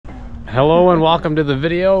Hello and welcome to the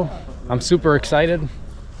video. I'm super excited.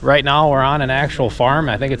 Right now we're on an actual farm.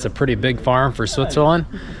 I think it's a pretty big farm for Switzerland.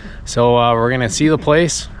 So we're gonna see the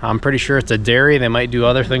place. I'm pretty sure it's a dairy. They might do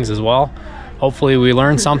other things as well. Hopefully we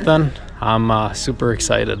learn something. I'm super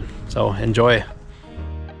excited. So enjoy.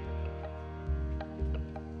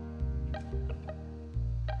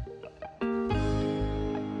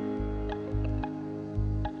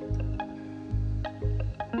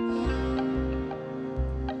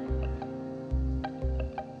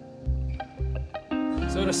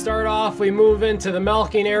 So to start off, we move into the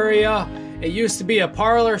milking area. It used to be a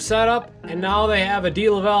parlor setup, and now they have a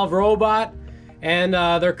DeLavalve robot, and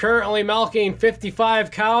they're currently milking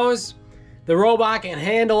 55 cows. The robot can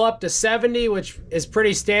handle up to 70, which is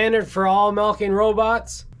pretty standard for all milking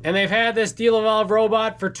robots. And they've had this DeLavalve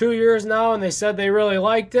robot for 2 years now, and they said they really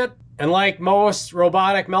liked it. And like most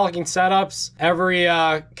robotic milking setups, every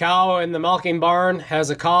cow in the milking barn has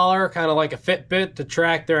a collar, kind of like a Fitbit, to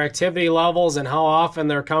track their activity levels and how often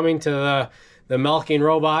they're coming to the milking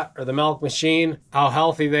robot or the milk machine, how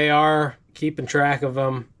healthy they are, keeping track of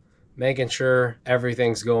them, making sure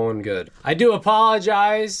everything's going good. I do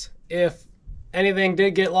apologize if anything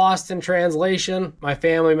did get lost in translation. My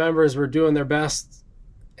family members were doing their best,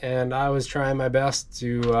 and I was trying my best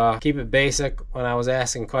to keep it basic when I was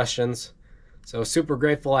asking questions. So super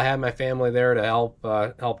grateful I had my family there to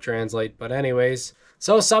help translate. But anyways,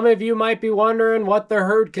 so some of you might be wondering what the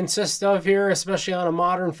herd consists of here, especially on a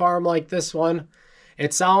modern farm like this one.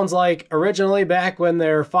 It sounds like originally back when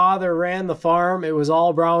their father ran the farm, it was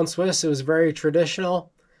all brown Swiss. It was very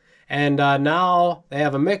traditional. And now they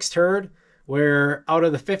have a mixed herd where out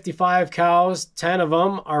of the 55 cows, 10 of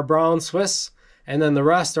them are brown Swiss. And then the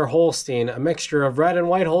rest are Holstein, a mixture of red and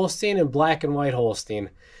white Holstein and black and white Holstein.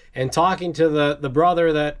 And talking to the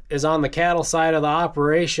brother that is on the cattle side of the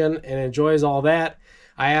operation and enjoys all that,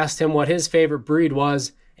 I asked him what his favorite breed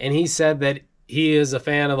was, and he said that he is a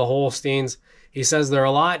fan of the Holsteins. He says they're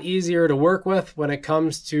a lot easier to work with when it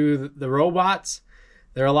comes to the robots.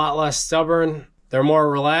 They're a lot less stubborn. They're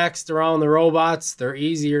more relaxed around the robots. They're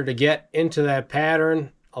easier to get into that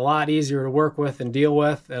pattern, a lot easier to work with and deal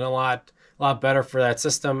with, and a lot better for that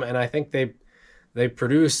system. And I think they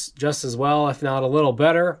produce just as well, if not a little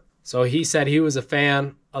better. So he said he was a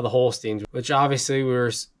fan of the Holsteins, which obviously we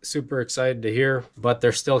were super excited to hear, but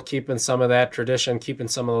they're still keeping some of that tradition, keeping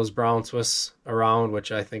some of those brown Swiss around,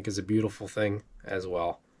 which I think is a beautiful thing as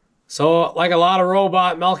well. So like a lot of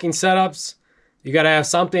robot milking setups, you got to have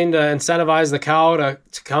something to incentivize the cow to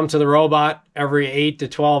come to the robot every 8 to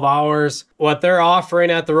 12 hours. What they're offering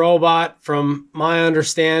at the robot, from my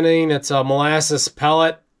understanding, it's a molasses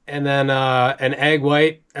pellet and then an egg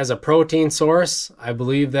white as a protein source. I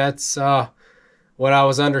believe that's what I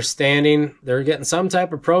was understanding. They're getting some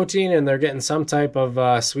type of protein and they're getting some type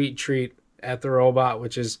of sweet treat at the robot,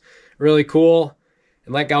 which is really cool.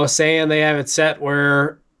 And like I was saying, they have it set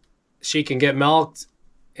where she can get milked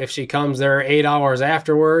if she comes there 8 hours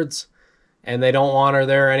afterwards, and they don't want her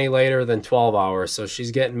there any later than 12 hours. So she's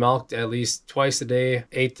getting milked at least twice a day,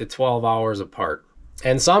 8 to 12 hours apart.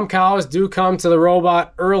 And some cows do come to the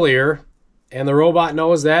robot earlier, and the robot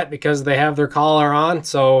knows that because they have their collar on.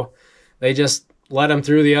 So they just let them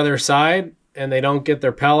through the other side and they don't get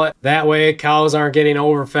their pellet. That way cows aren't getting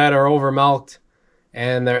overfed or overmilked,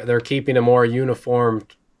 and they're keeping a more uniform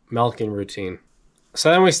milking routine. So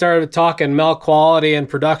then we started talking milk quality and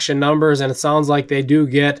production numbers, and it sounds like they do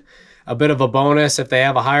get a bit of a bonus if they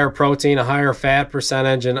have a higher protein, a higher fat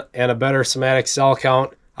percentage, and a better somatic cell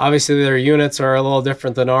count. Obviously, their units are a little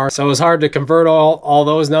different than ours, so it was hard to convert all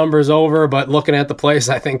those numbers over, but looking at the place,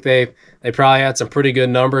 I think they probably had some pretty good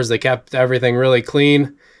numbers. They kept everything really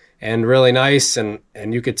clean and really nice, and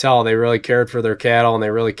you could tell they really cared for their cattle and they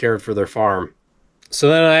really cared for their farm. So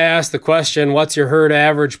then I asked the question, what's your herd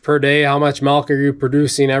average per day? How much milk are you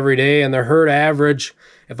producing every day? And their herd average,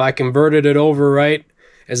 if I converted it over right,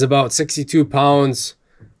 is about 62 pounds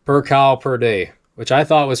per cow per day, which I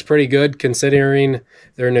thought was pretty good considering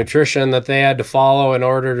their nutrition that they had to follow in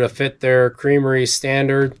order to fit their creamery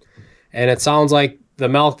standard. And it sounds like the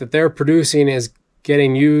milk that they're producing is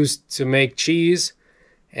getting used to make cheese,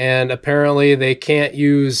 and apparently they can't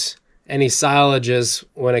use any silages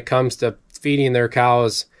when it comes to feeding their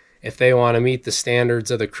cows if they want to meet the standards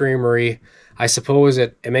of the creamery. I suppose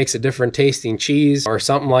it makes a different tasting cheese or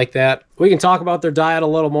something like that. We can talk about their diet a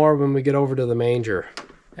little more when we get over to the manger.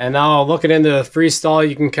 And now looking into the freestall,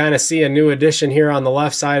 you can kind of see a new addition here on the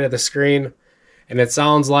left side of the screen. And it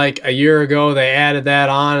sounds like a year ago they added that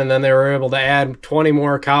on, and then they were able to add 20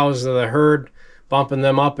 more cows to the herd, bumping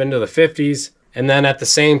them up into the 50s. And then at the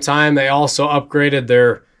same time, they also upgraded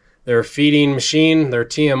their their feeding machine, their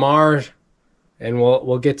TMR, and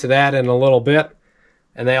we'll get to that in a little bit.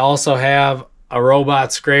 And they also have a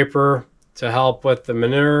robot scraper to help with the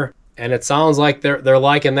manure. And it sounds like they're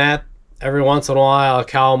liking that. Every once in a while, a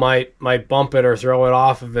cow might bump it or throw it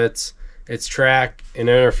off of its track and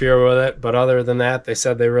interfere with it. But other than that, they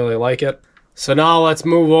said they really like it. So now let's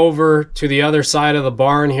move over to the other side of the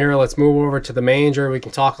barn here. Let's move over to the manger. We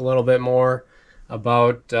can talk a little bit more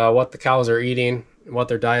about what the cows are eating, what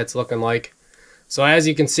their diet's looking like. So as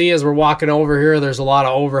you can see, as we're walking over here, there's a lot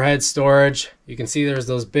of overhead storage. You can see there's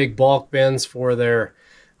those big bulk bins for their,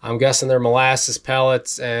 I'm guessing their molasses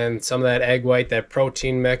pellets and some of that egg white, that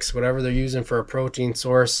protein mix, whatever they're using for a protein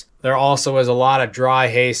source. There also is a lot of dry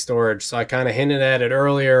hay storage. So I kind of hinted at it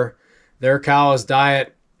earlier. Their cow's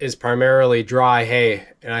diet is primarily dry hay,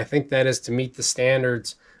 and I think that is to meet the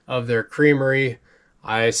standards of their creamery.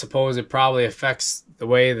 I suppose it probably affects the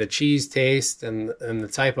way the cheese tastes and the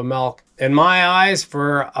type of milk. In my eyes,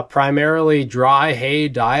 for a primarily dry hay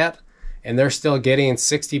diet, and they're still getting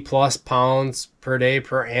 60 plus pounds per day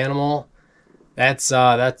per animal, that's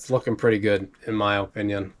looking pretty good in my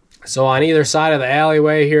opinion. So on either side of the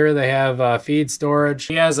alleyway here, they have feed storage.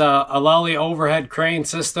 He has a Lely overhead crane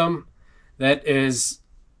system that is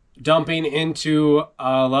dumping into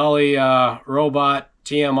a Lely robot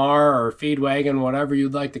TMR or feed wagon, whatever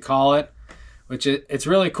you'd like to call it, which it's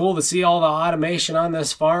really cool to see all the automation on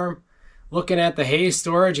this farm. Looking at the hay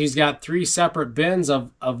storage, he's got 3 separate bins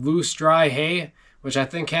of loose dry hay, which I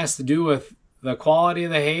think has to do with the quality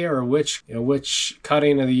of the hay or which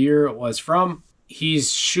cutting of the year it was from.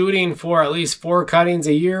 He's shooting for at least 4 cuttings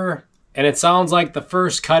a year, and it sounds like the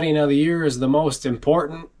first cutting of the year is the most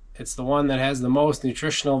important. It's the one that has the most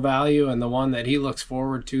nutritional value and the one that he looks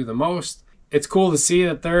forward to the most. It's cool to see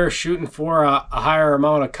that they're shooting for a higher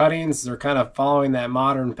amount of cuttings. They're kind of following that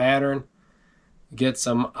modern pattern. Get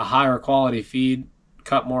a higher quality feed,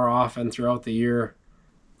 cut more often throughout the year.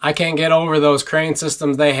 I can't get over those crane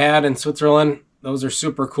systems they had in Switzerland. Those are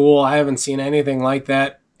super cool. I haven't seen anything like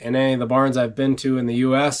that in any of the barns I've been to in the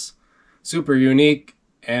US. Super unique,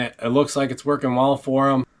 and it looks like it's working well for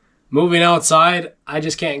them. Moving outside, I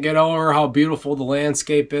just can't get over how beautiful the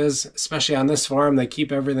landscape is, especially on this farm. They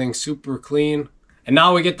keep everything super clean. And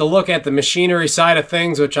now we get to look at the machinery side of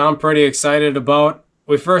things, which I'm pretty excited about.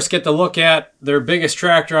 We first get to look at their biggest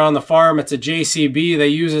tractor on the farm. It's a JCB. They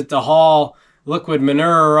use it to haul liquid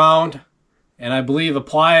manure around and I believe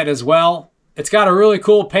apply it as well. It's got a really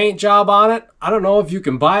cool paint job on it. I don't know if you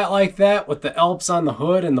can buy it like that with the Alps on the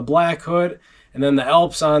hood and the black hood and then the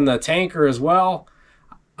Alps on the tanker as well.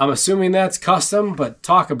 I'm assuming that's custom, but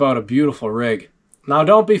talk about a beautiful rig. Now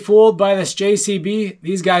don't be fooled by this JCB.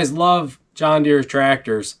 These guys love John Deere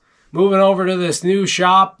tractors. Moving over to this new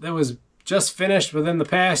shop that was just finished within the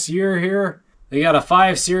past year here. They got a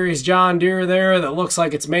 5 Series John Deere there that looks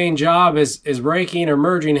like its main job is raking or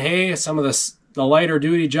merging hay, some of the lighter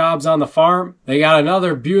duty jobs on the farm. They got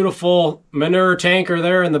another beautiful manure tanker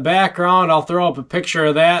there in the background. I'll throw up a picture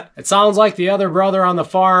of that. It sounds like the other brother on the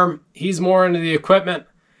farm, he's more into the equipment,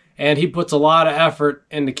 and he puts a lot of effort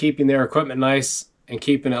into keeping their equipment nice and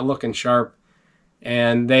keeping it looking sharp.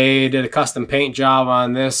 And they did a custom paint job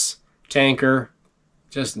on this tanker.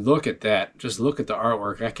 Just look at that. Just look at the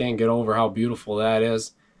artwork. I can't get over how beautiful that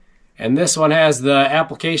is. And this one has the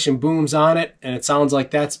application booms on it, and it sounds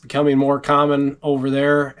like that's becoming more common over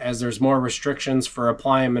there as there's more restrictions for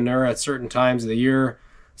applying manure at certain times of the year,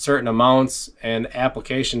 certain amounts and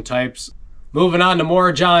application types. Moving on to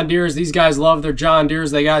more John Deeres. These guys love their John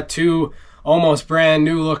Deeres. They got 2 almost brand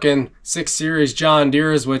new looking 6 Series John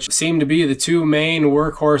Deeres, which seem to be the 2 main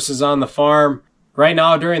workhorses on the farm. Right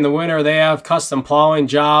now during the winter, they have custom plowing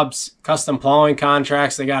jobs, custom plowing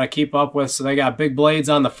contracts they got to keep up with. So they got big blades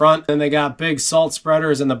on the front, and they got big salt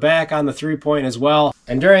spreaders in the back on the 3-point as well.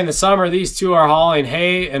 And during the summer, these 2 are hauling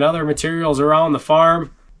hay and other materials around the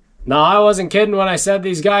farm. Now, I wasn't kidding when I said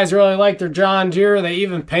these guys really like their John Deere. They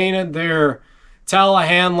even painted their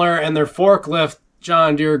telehandler and their forklift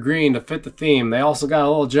John Deere green to fit the theme. They also got a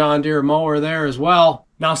little John Deere mower there as well.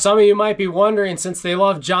 Now, some of you might be wondering, since they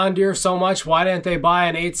love John Deere so much, why didn't they buy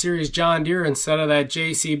an 8 Series John Deere instead of that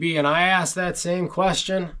JCB? And I asked that same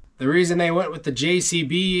question. The reason they went with the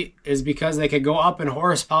JCB is because they could go up in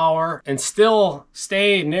horsepower and still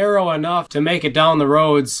stay narrow enough to make it down the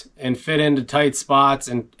roads and fit into tight spots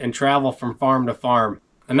and travel from farm to farm.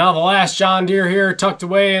 And now the last John Deere here tucked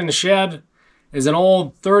away in the shed is an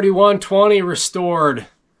old 3120 restored.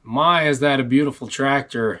 My, is that a beautiful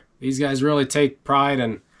tractor. These guys really take pride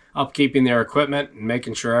in upkeeping their equipment and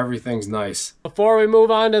making sure everything's nice. Before we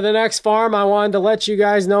move on to the next farm, I wanted to let you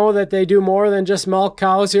guys know that they do more than just milk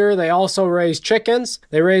cows here. They also raise chickens.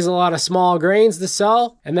 They raise a lot of small grains to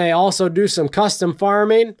sell, and they also do some custom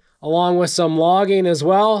farming along with some logging as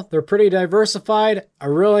well. They're pretty diversified.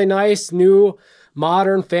 A really nice, new,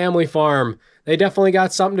 modern family farm. They definitely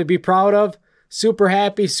got something to be proud of. Super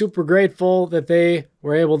happy, super grateful that they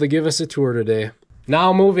were able to give us a tour today.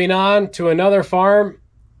 Now moving on to another farm.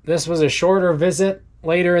 This was a shorter visit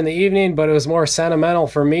later in the evening, but it was more sentimental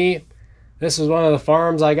for me. This was one of the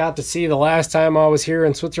farms I got to see the last time I was here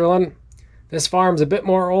in Switzerland. This farm's a bit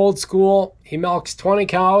more old school. He milks 20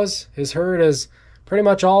 cows. His herd is pretty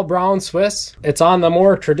much all brown Swiss. It's on the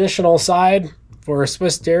more traditional side for a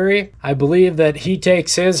Swiss dairy. I believe that he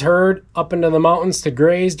takes his herd up into the mountains to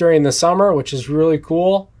graze during the summer, which is really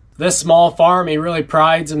cool. This small farm, he really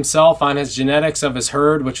prides himself on his genetics of his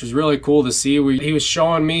herd, which was really cool to see. He was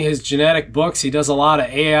showing me his genetic books. He does a lot of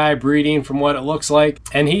AI breeding from what it looks like.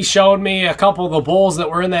 And he showed me a couple of the bulls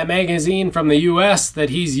that were in that magazine from the US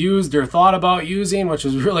that he's used or thought about using, which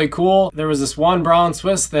was really cool. There was this one brown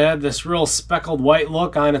Swiss that had this real speckled white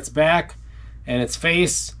look on its back and its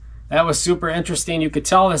face. That was super interesting. You could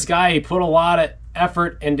tell this guy, he put a lot of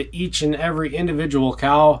effort into each and every individual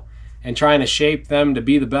cow and trying to shape them to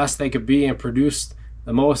be the best they could be and produce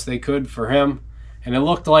the most they could for him. And it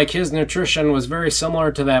looked like his nutrition was very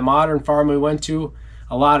similar to that modern farm we went to.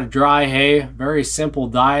 A lot of dry hay, very simple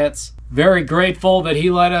diets. Very grateful that he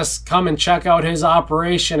let us come and check out his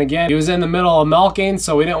operation again. He was in the middle of milking,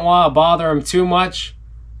 so we didn't want to bother him too much,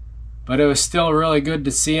 but it was still really good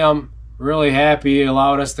to see him. Really happy he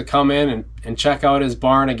allowed us to come in and check out his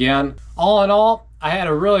barn again. All in all, I had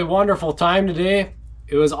a really wonderful time today.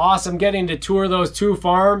 It was awesome getting to tour those two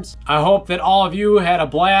farms. I hope that all of you had a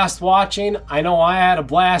blast watching. I know I had a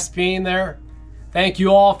blast being there. Thank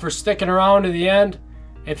you all for sticking around to the end.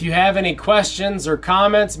 If you have any questions or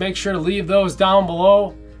comments, make sure to leave those down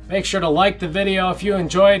below. Make sure to like the video if you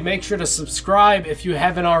enjoyed. Make sure to subscribe if you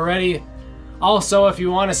haven't already. Also, if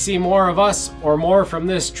you want to see more of us or more from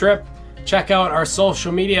this trip, check out our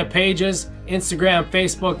social media pages, Instagram,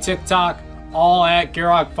 Facebook, TikTok, all at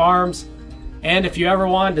Gierok Farms. And if you ever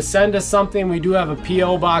wanted to send us something, we do have a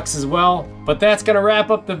P.O. box as well. But that's going to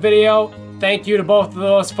wrap up the video. Thank you to both of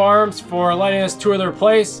those farms for letting us tour their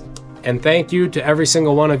place. And thank you to every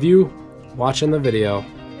single one of you watching the video.